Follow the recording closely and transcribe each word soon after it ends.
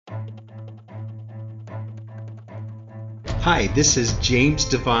Hi, this is James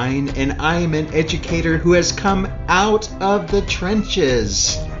Devine, and I am an educator who has come out of the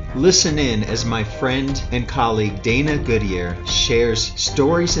trenches. Listen in as my friend and colleague Dana Goodyear shares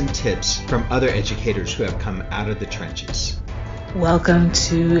stories and tips from other educators who have come out of the trenches. Welcome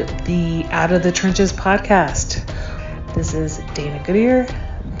to the Out of the Trenches podcast. This is Dana Goodyear.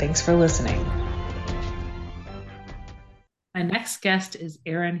 Thanks for listening. My next guest is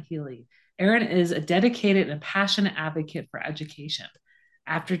Erin Healey. Erin is a dedicated and passionate advocate for education.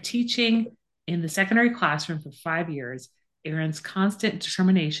 After teaching in the secondary classroom for 5 years, Erin's constant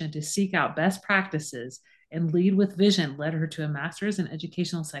determination to seek out best practices and lead with vision led her to a master's in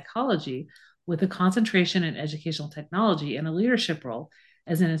educational psychology with a concentration in educational technology and a leadership role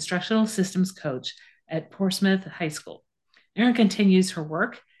as an instructional systems coach at Portsmouth High School. Erin continues her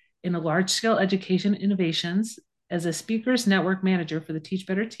work in a large-scale education innovations as a speakers network manager for the Teach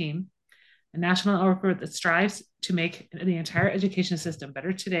Better team, a national effort that strives to make the entire education system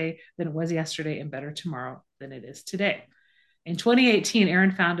better today than it was yesterday and better tomorrow than it is today. In 2018,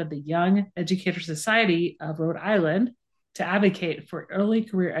 Erin founded the Young Educator Society of Rhode Island to advocate for early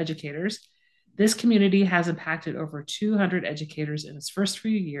career educators. This community has impacted over 200 educators in its first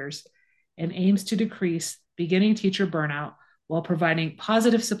few years and aims to decrease beginning teacher burnout while providing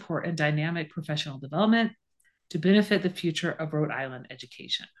positive support and dynamic professional development to benefit the future of Rhode Island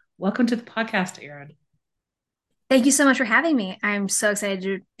education. Welcome to the podcast, Erin. Thank you so much for having me. I'm so excited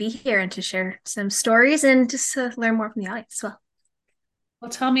to be here and to share some stories and just to learn more from the audience as well.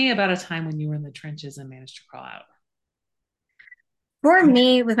 Well, tell me about a time when you were in the trenches and managed to crawl out. For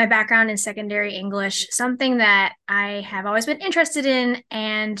me, with my background in secondary English, something that I have always been interested in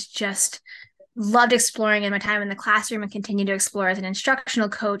and just loved exploring in my time in the classroom and continue to explore as an instructional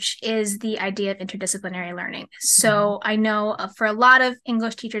coach is the idea of interdisciplinary learning. So I know for a lot of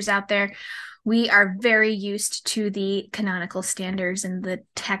English teachers out there, we are very used to the canonical standards and the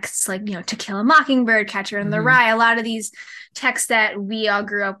texts like, To Kill a Mockingbird, Catcher in the Rye, a lot of these texts that we all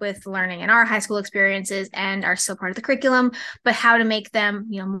grew up with learning in our high school experiences and are still part of the curriculum, but how to make them,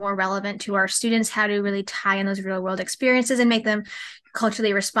 more relevant to our students, how to really tie in those real world experiences and make them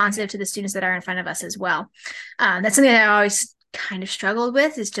culturally responsive to the students that are in front of us as well. That's something that I always kind of struggled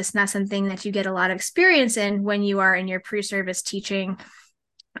with. It's just not something that you get a lot of experience in when you are in your pre-service teaching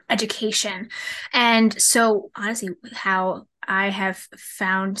education. And so honestly, how I have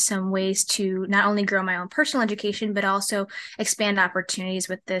found some ways to not only grow my own personal education, but also expand opportunities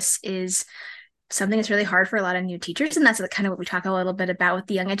with this is something that's really hard for a lot of new teachers. And that's kind of what we talk a little bit about with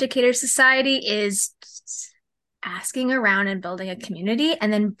the Young Educator Society is asking around and building a community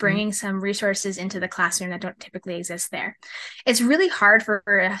and then bringing some resources into the classroom that don't typically exist there. It's really hard for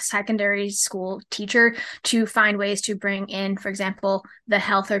a secondary school teacher to find ways to bring in, for example, the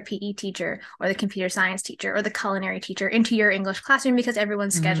health or PE teacher or the computer science teacher or the culinary teacher into your English classroom because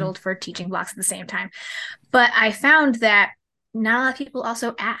everyone's scheduled for teaching blocks at the same time. But I found that not a lot of people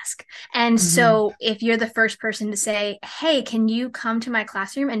also ask. And so if you're the first person to say, hey, can you come to my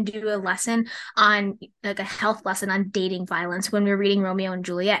classroom and do a lesson on like a health lesson on dating violence when we're reading Romeo and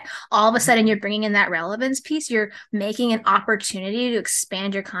Juliet, all of a sudden you're bringing in that relevance piece. You're making an opportunity to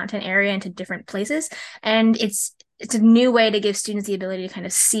expand your content area into different places. And it's a new way to give students the ability to kind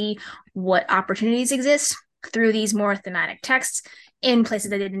of see what opportunities exist through these more thematic texts in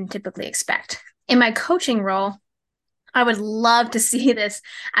places that they didn't typically expect. In my coaching role, I would love to see this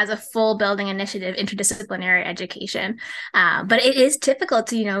as a full building initiative, interdisciplinary education. But it is difficult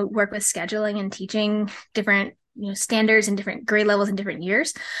to, work with scheduling and teaching different, standards and different grade levels in different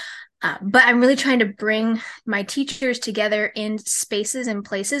years. But I'm really trying to bring my teachers together in spaces and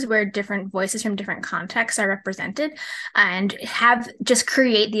places where different voices from different contexts are represented and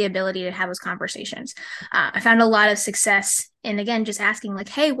create the ability to have those conversations. I found a lot of success in, again, just asking like,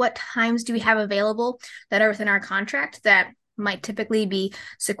 hey, what times do we have available that are within our contract that might typically be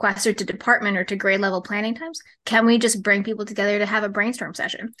sequestered to department or to grade level planning times? Can we just bring people together to have a brainstorm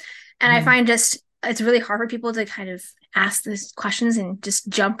session? And I find it's really hard for people to kind of ask these questions and just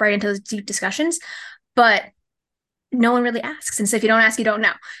jump right into those deep discussions, but no one really asks. And so if you don't ask, you don't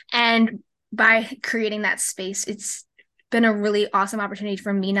know. And by creating that space, it's been a really awesome opportunity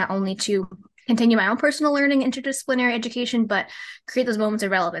for me not only to continue my own personal learning, interdisciplinary education, but create those moments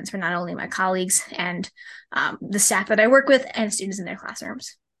of relevance for not only my colleagues and the staff that I work with and students in their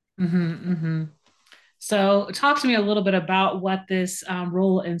classrooms. So talk to me a little bit about what this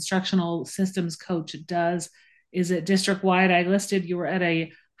role instructional systems coach does. Is it district-wide? I listed you were at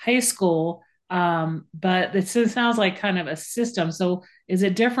a high school, but it sounds like kind of a system. So is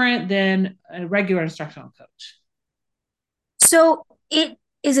it different than a regular instructional coach? So it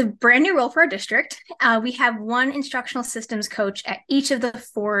is a brand new role for our district. We have one instructional systems coach at each of the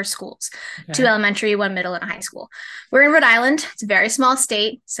 4 schools, 2 elementary, 1 middle, and a high school. We're in Rhode Island. It's a very small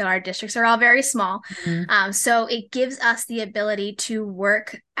state, so our districts are all very small. So it gives us the ability to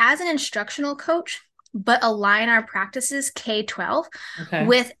work as an instructional coach, but align our practices K-12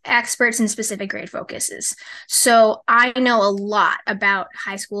 with experts in specific grade focuses. So I know a lot about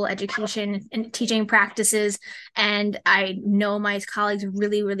high school education and teaching practices, and I know my colleagues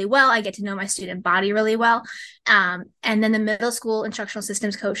really, really well. I get to know my student body really well. And then the middle school instructional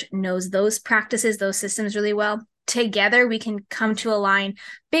systems coach knows those practices, those systems really well. Together, we can come to align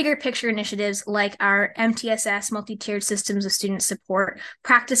bigger picture initiatives like our MTSS, multi-tiered systems of student support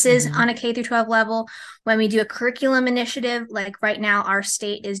practices on a K-12 level. When we do a curriculum initiative, like right now, our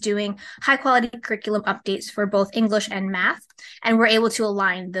state is doing high quality curriculum updates for both English and math. And we're able to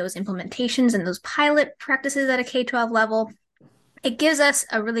align those implementations and those pilot practices at a K-12 level. It gives us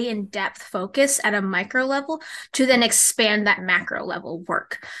a really in-depth focus at a micro level to then expand that macro level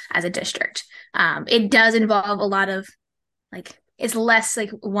work as a district. It does involve a lot of it's less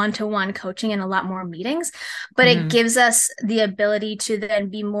like one-to-one coaching and a lot more meetings, but it gives us the ability to then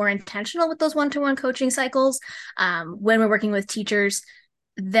be more intentional with those one-to-one coaching cycles. When we're working with teachers,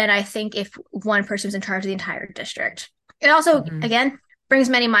 then I think if one person's in charge of the entire district, it also, again, brings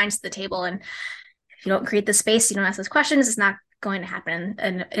many minds to the table. And if you don't create the space, you don't ask those questions, it's not going to happen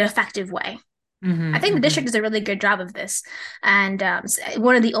in an effective way. I think the district does a really good job of this. And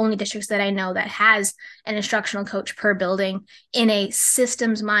one of the only districts that I know that has an instructional coach per building in a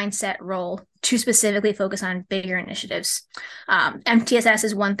systems mindset role to specifically focus on bigger initiatives. MTSS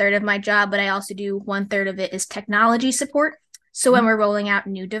is 1/3 of my job, but I also do 1/3 of it is technology support. So when we're rolling out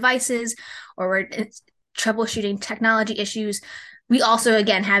new devices or we're troubleshooting technology issues, we also,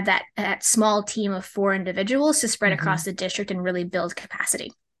 again, have that small team of 4 individuals to spread across the district and really build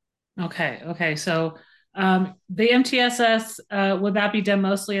capacity. Okay. So the MTSS, would that be done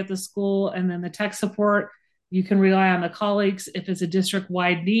mostly at the school? And then the tech support, you can rely on the colleagues if it's a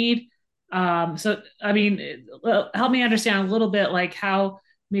district-wide need. So, I mean, help me understand a little bit like how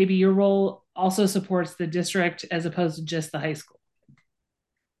maybe your role also supports the district as opposed to just the high school.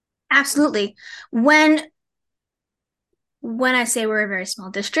 Absolutely. When I say we're a very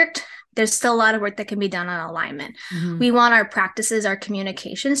small district, there's still a lot of work that can be done on alignment. We want our practices, our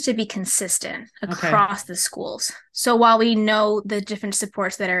communications to be consistent across the schools. So while we know the different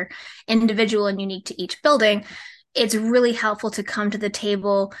supports that are individual and unique to each building, it's really helpful to come to the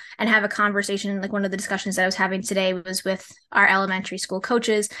table and have a conversation. Like one of the discussions that I was having today was with our elementary school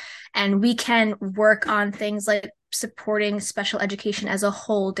coaches, and we can work on things like supporting special education as a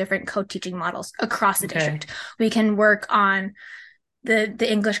whole, different co-teaching models across the district. We can work on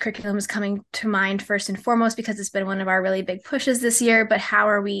the English curriculum is coming to mind first and foremost because it's been one of our really big pushes this year. But how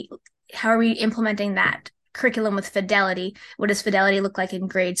are we implementing that curriculum with fidelity? What does fidelity look like in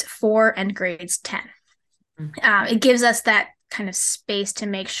grades 4 and grades 10? It gives us that kind of space to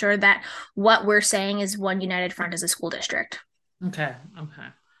make sure that what we're saying is one united front as a school district. Okay.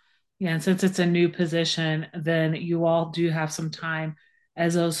 Yeah, and since it's a new position, then you all do have some time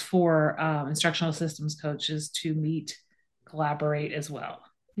as those 4 instructional systems coaches to meet, collaborate as well.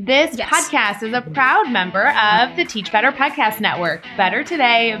 This podcast is a proud member of the Teach Better Podcast Network. Better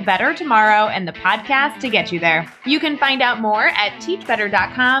today, better tomorrow, and the podcast to get you there. You can find out more at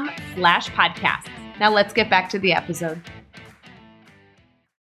teachbetter.com/podcasts. Now let's get back to the episode.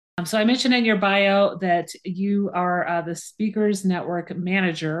 So I mentioned in your bio that you are the Speakers Network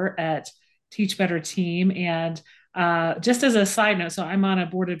Manager at Teach Better Team. And just as a side note, so I'm on a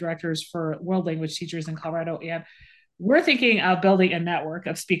board of directors for world language teachers in Colorado, and we're thinking of building a network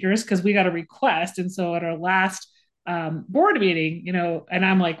of speakers because we got a request. And so at our last board meeting, and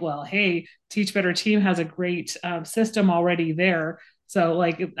I'm like, well, hey, Teach Better Team has a great system already there. So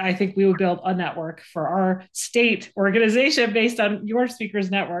I think we would build a network for our state organization based on your speakers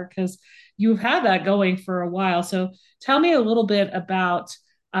network because you've had that going for a while. So tell me a little bit about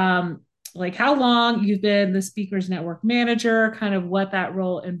how long you've been the speakers network manager, kind of what that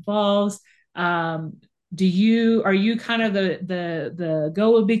role involves. Are you kind of the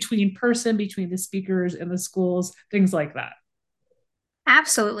go-between person between the speakers and the schools, things like that?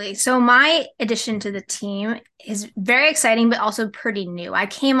 Absolutely. So my addition to the team is very exciting, but also pretty new. I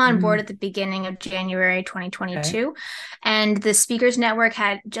came on board at the beginning of January 2022, and the Speakers Network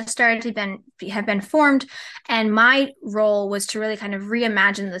had just started to have been formed. And my role was to really kind of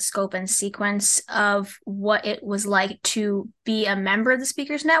reimagine the scope and sequence of what it was like to be a member of the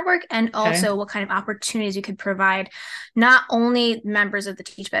Speakers Network, and also what kind of opportunities you could provide, not only members of the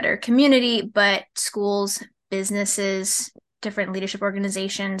Teach Better community, but schools, businesses, different leadership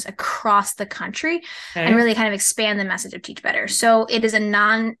organizations across the country Okay. and really kind of expand the message of Teach Better. So it's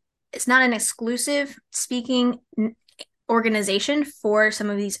not an exclusive speaking organization for some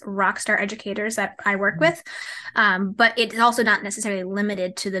of these rock star educators that I work with. But it's also not necessarily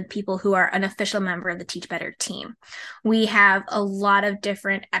limited to the people who are an official member of the Teach Better team. We have a lot of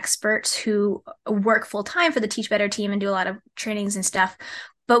different experts who work full time for the Teach Better team and do a lot of trainings and stuff.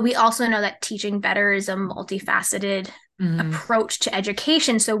 But we also know that teaching better is a multifaceted approach to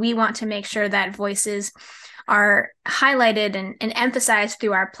education. So we want to make sure that voices are highlighted and emphasized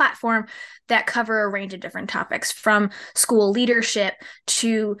through our platform that cover a range of different topics, from school leadership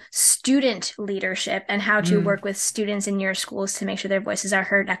to student leadership and how to work with students in your schools to make sure their voices are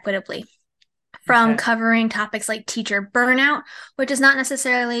heard equitably. From covering topics like teacher burnout, which is not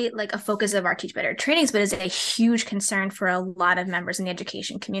necessarily like a focus of our Teach Better trainings, but is a huge concern for a lot of members in the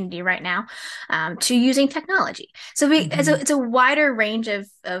education community right now, to using technology. So it's a wider range of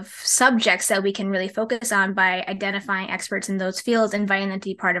subjects that we can really focus on by identifying experts in those fields, inviting them to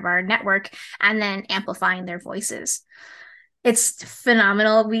be part of our network, and then amplifying their voices. It's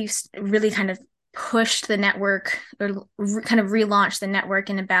phenomenal. We've really kind of pushed the network, or kind of relaunched the network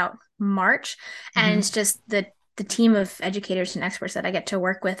in about March. And it's just the team of educators and experts that I get to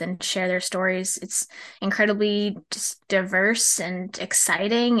work with and share their stories. It's incredibly just diverse and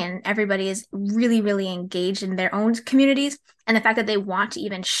exciting, and everybody is really, really engaged in their own communities. And the fact that they want to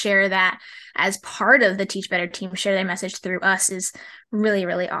even share that as part of the Teach Better team, share their message through us, is really,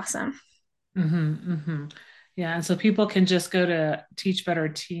 really awesome. Yeah, and so people can just go to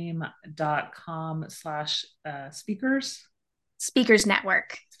teachbetterteam.com/speakers. Speakers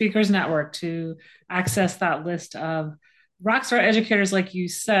Network to access that list of rockstar educators. Like you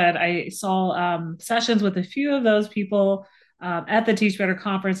said, I saw sessions with a few of those people at the Teach Better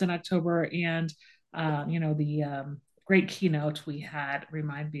conference in October, and the great keynote we had,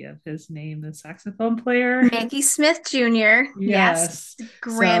 remind me of his name, the saxophone player, Mickey Smith Jr. Yes.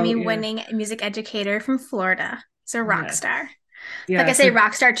 Grammy-winning music educator from Florida. He's a rock star. Yeah, like I say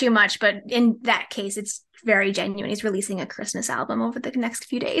rock star too much, but in that case, it's very genuine. He's releasing a Christmas album over the next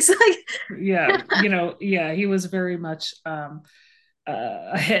few days. He was very much a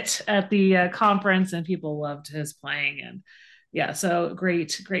hit at the conference, and people loved his playing. And so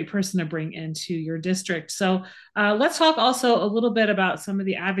great person to bring into your district. So let's talk also a little bit about some of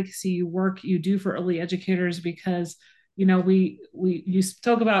the advocacy work you do for early educators, because you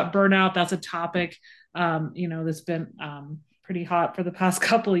spoke about burnout. That's a topic that's been pretty hot for the past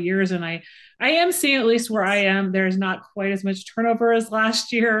couple of years. And I am seeing, at least where I am, there's not quite as much turnover as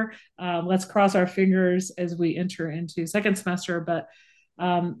last year. Let's cross our fingers as we enter into second semester. But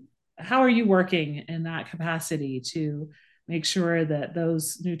how are you working in that capacity to make sure that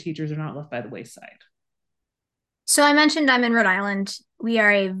those new teachers are not left by the wayside? So I mentioned I'm in Rhode Island. We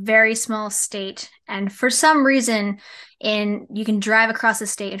are a very small state. And for some reason, you can drive across the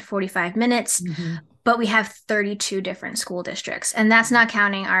state in 45 minutes. But we have 32 different school districts, and that's not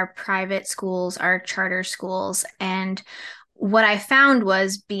counting our private schools, our charter schools. And what I found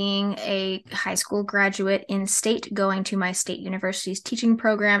was, being a high school graduate in state, going to my state university's teaching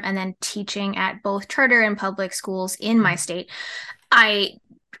program, and then teaching at both charter and public schools in my state, I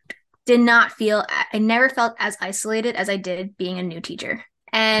never felt as isolated as I did being a new teacher.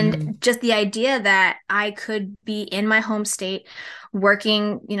 And just the idea that I could be in my home state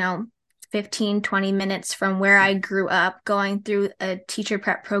working, 15, 20 minutes from where I grew up, going through a teacher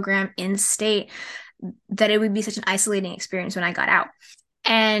prep program in state, that it would be such an isolating experience when I got out.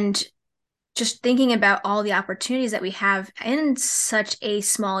 And just thinking about all the opportunities that we have in such a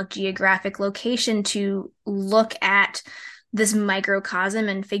small geographic location to look at this microcosm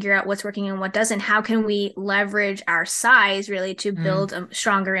and figure out what's working and what doesn't. How can we leverage our size really to build a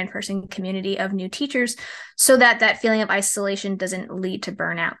stronger in-person community of new teachers, so that feeling of isolation doesn't lead to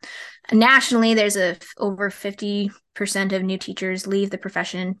burnout? Nationally, there's over 50% of new teachers leave the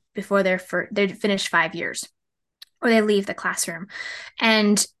profession before they're finished 5 years, or they leave the classroom.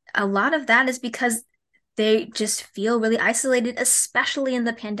 And a lot of that is because they just feel really isolated, especially in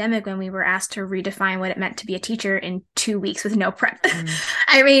the pandemic, when we were asked to redefine what it meant to be a teacher in 2 weeks with no prep.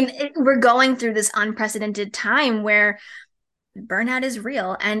 I mean, we're going through this unprecedented time where burnout is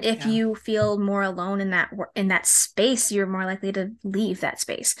real. And if you feel more alone in that space, you're more likely to leave that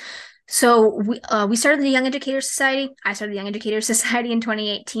space. So we started the Young Educators Society. I started the Young Educators Society in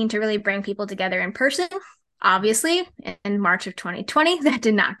 2018 to really bring people together in person. Obviously, in March of 2020, that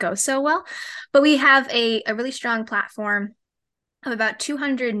did not go so well. But we have a really strong platform of about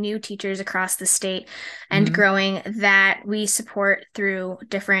 200 new teachers across the state and growing, that we support through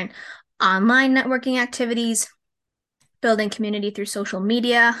different online networking activities, building community through social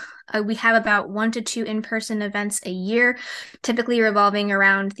media. We have about 1 to 2 in-person events a year, typically revolving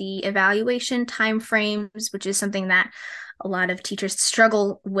around the evaluation timeframes, which is something that a lot of teachers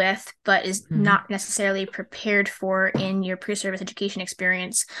struggle with, but is not necessarily prepared for in your pre-service education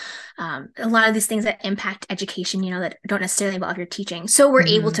experience. A lot of these things that impact education, that don't necessarily involve your teaching. So we're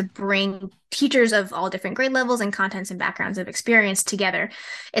able to bring teachers of all different grade levels and contents and backgrounds of experience together.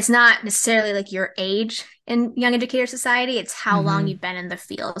 It's not necessarily like your age in Young Educator Society, it's how long you've been in the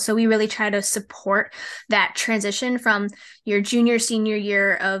field. So we really try to support that transition from your junior, senior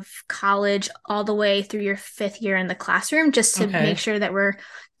year of college all the way through your 5th year in the classroom, just to make sure that we're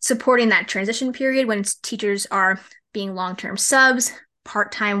supporting that transition period when teachers are being long-term subs,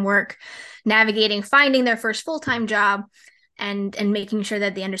 part-time work, navigating, finding their first full-time job, and making sure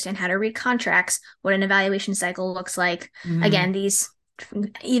that they understand how to read contracts, what an evaluation cycle looks like. Again, these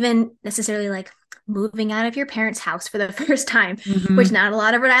even necessarily like moving out of your parents' house for the first time, which not a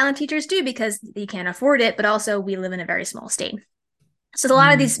lot of Rhode Island teachers do because you can't afford it, but also we live in a very small state. So a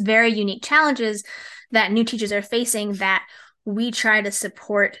lot of these very unique challenges that new teachers are facing that we try to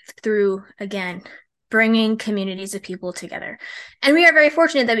support through, again, bringing communities of people together. And we are very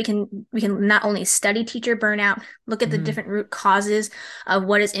fortunate that we can not only study teacher burnout, look at the different root causes of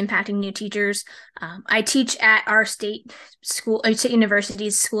what is impacting new teachers. I teach at our state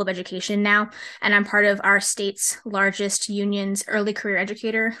university's School of Education now, and I'm part of our state's largest union's early career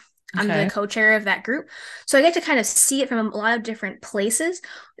educator. I'm the co-chair of that group. So I get to kind of see it from a lot of different places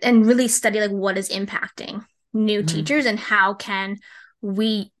and really study like what is impacting new teachers and how can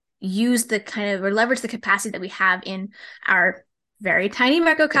we use the kind of or leverage the capacity that we have in our very tiny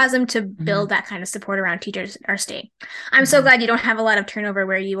microcosm to build that kind of support around teachers in our state. I'm so glad you don't have a lot of turnover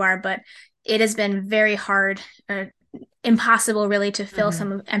where you are, but it has been very hard, impossible really to fill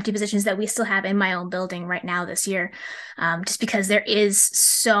some empty positions that we still have in my own building right now this year, just because there is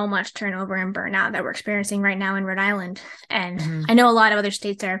so much turnover and burnout that we're experiencing right now in Rhode Island. And I know a lot of other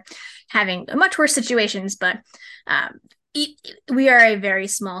states are having much worse situations, but we are a very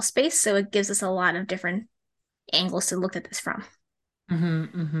small space, so it gives us a lot of different angles to look at this from.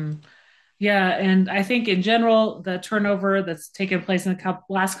 Yeah, and I think in general, the turnover that's taken place in the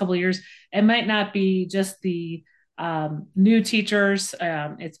last couple of years, it might not be just the new teachers.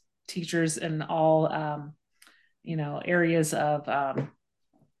 It's teachers in all areas of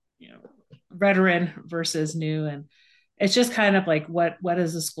veteran versus new, and it's just kind of like what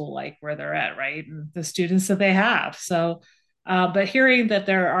is the school like where they're at, right? And the students that they have. So, but hearing that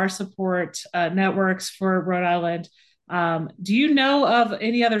there are support networks for Rhode Island, do you know of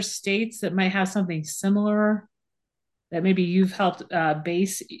any other states that might have something similar that maybe you've helped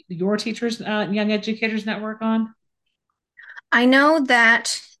base your teachers, Young Educators Network on? I know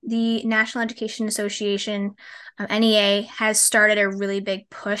that the National Education Association, NEA, has started a really big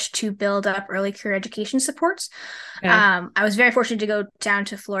push to build up early career education supports. I was very fortunate to go down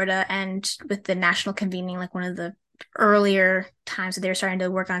to Florida and with the national convening, like one of the earlier times that they were starting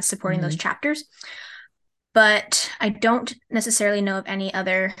to work on supporting those chapters. But I don't necessarily know of any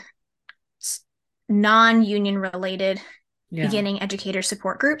other non-union related beginning educator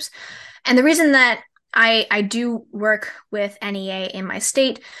support groups. And the reason that I do work with NEA in my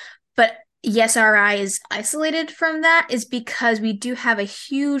state, but ESRI is isolated from that is because we do have a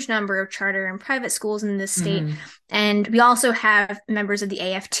huge number of charter and private schools in this state. And we also have members of the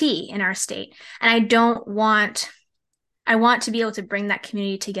AFT in our state. And I want to be able to bring that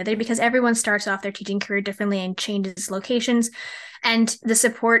community together because everyone starts off their teaching career differently and changes locations. And the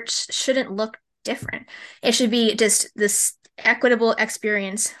support shouldn't look different. It should be just this equitable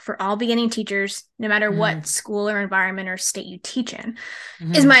experience for all beginning teachers, no matter what school or environment or state you teach in,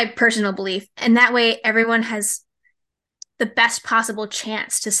 is my personal belief. And that way, everyone has the best possible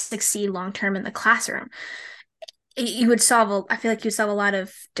chance to succeed long-term in the classroom. I feel like you solve a lot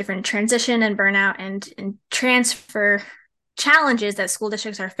of different transition and burnout and transfer challenges that school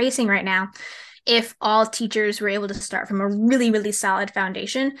districts are facing right now if all teachers were able to start from a really, really solid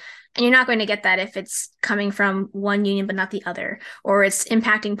foundation. And you're not going to get that if it's coming from one union but not the other, or it's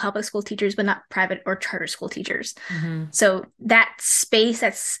impacting public school teachers but not private or charter school teachers. So that space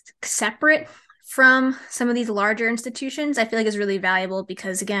that's separate from some of these larger institutions, I feel like is really valuable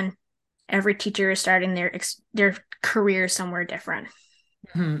because, again, every teacher is starting their career somewhere different.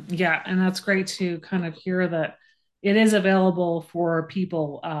 Yeah, and that's great to kind of hear that it is available for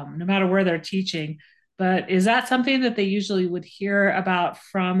people no matter where they're teaching. But is that something that they usually would hear about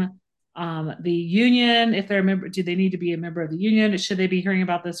from the union? If they're a member, do they need to be a member of the union? Should they be hearing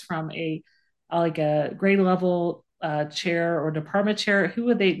about this from a grade level chair or department chair? Who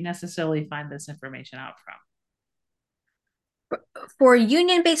would they necessarily find this information out from? For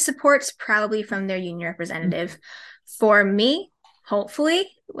union-based supports, probably from their union representative. For me, hopefully,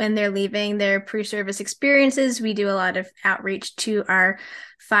 when they're leaving their pre-service experiences, we do a lot of outreach to our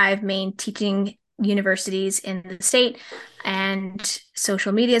 5 main teaching universities in the state, and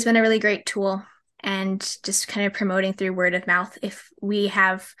social media has been a really great tool, and just kind of promoting through word of mouth. If we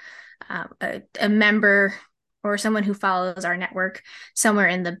have a member or someone who follows our network somewhere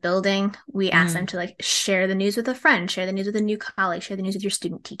in the building, we ask them to like share the news with a friend, share the news with a new colleague, share the news with your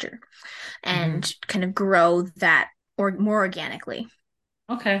student teacher, and kind of grow that or more organically.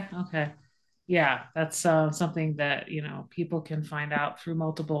 Okay. Yeah, that's something that, people can find out through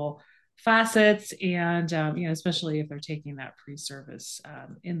multiple facets, and, especially if they're taking that pre-service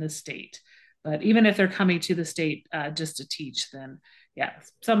in the state. But even if they're coming to the state just to teach, then yeah,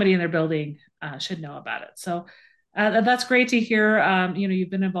 somebody in their building should know about it. So that's great to hear. You've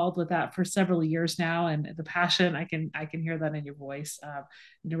been involved with that for several years now, and the passion, I can hear that in your voice.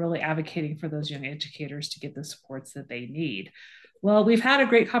 You're really advocating for those young educators to get the supports that they need. Well, we've had a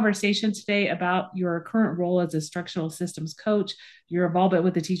great conversation today about your current role as a instructional systems coach, your involvement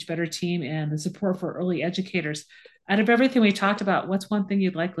with the Teach Better team, and the support for early educators. Out of everything we talked about, what's one thing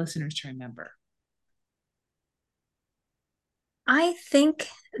you'd like listeners to remember? I think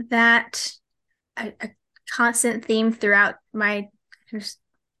that a constant theme throughout my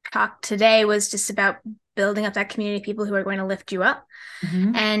talk today was just about building up that community of people who are going to lift you up,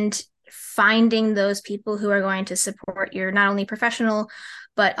 and finding those people who are going to support your not only professional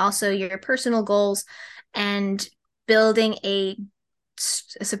but also your personal goals, and building a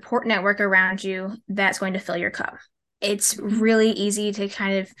support network around you that's going to fill your cup. It's really easy to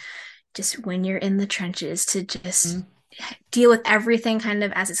kind of just, when you're in the trenches, to just deal with everything kind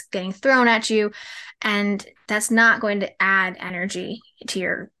of as it's getting thrown at you, and that's not going to add energy to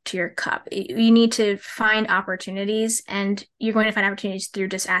your cup. You need to find opportunities, and you're going to find opportunities through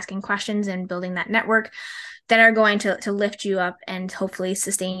just asking questions and building that network that are going to lift you up and hopefully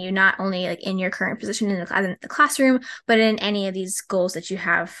sustain you, not only like in your current position in the classroom, but in any of these goals that you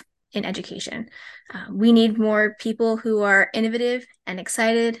have in education. We need more people who are innovative and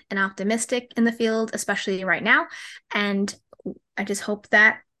excited and optimistic in the field, especially right now. And I just hope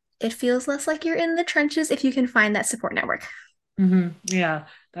that it feels less like you're in the trenches if you can find that support network. Yeah,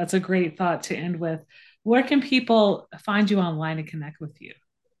 that's a great thought to end with. Where can people find you online and connect with you?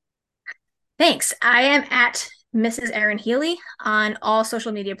 Thanks. I am at Mrs. Erin Healey on all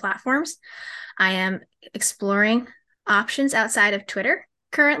social media platforms. I am exploring options outside of Twitter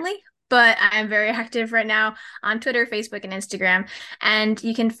currently, but I am very active right now on Twitter, Facebook, and Instagram. And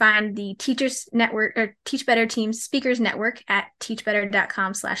you can find the Teachers Network or Teach Better Team Speakers Network at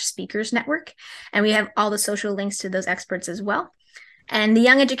teachbetter.com/speakers network. And we have all the social links to those experts as well. And the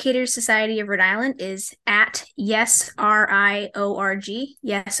Young Educators Society of Rhode Island is at YesRIORG,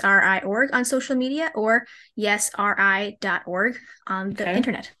 YesRI.org on social media, or YesRI.org on the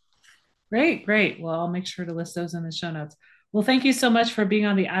internet. Great. Well, I'll make sure to list those in the show notes. Well, thank you so much for being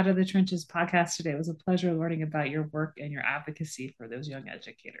on the Out of the Trenches podcast today. It was a pleasure learning about your work and your advocacy for those young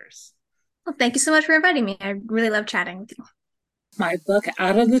educators. Well, thank you so much for inviting me. I really love chatting with you. My book,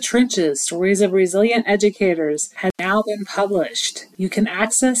 Out of the Trenches, Stories of Resilient Educators, has now been published. You can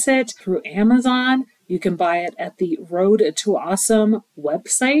access it through Amazon. You can buy it at the Road to Awesome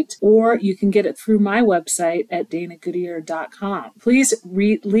website, or you can get it through my website at danagoodyear.com. Please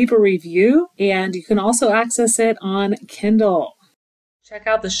leave a review, and you can also access it on Kindle. Check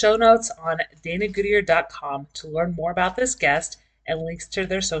out the show notes on danagoodyear.com to learn more about this guest and links to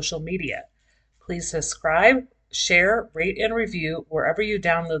their social media. Please subscribe, share, rate, and review wherever you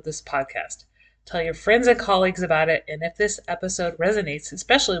download this podcast. Tell your friends and colleagues about it, and if this episode resonates,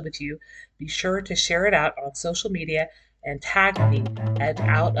 especially with you, be sure to share it out on social media and tag me at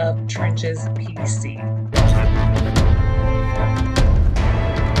Out of Trenches PC.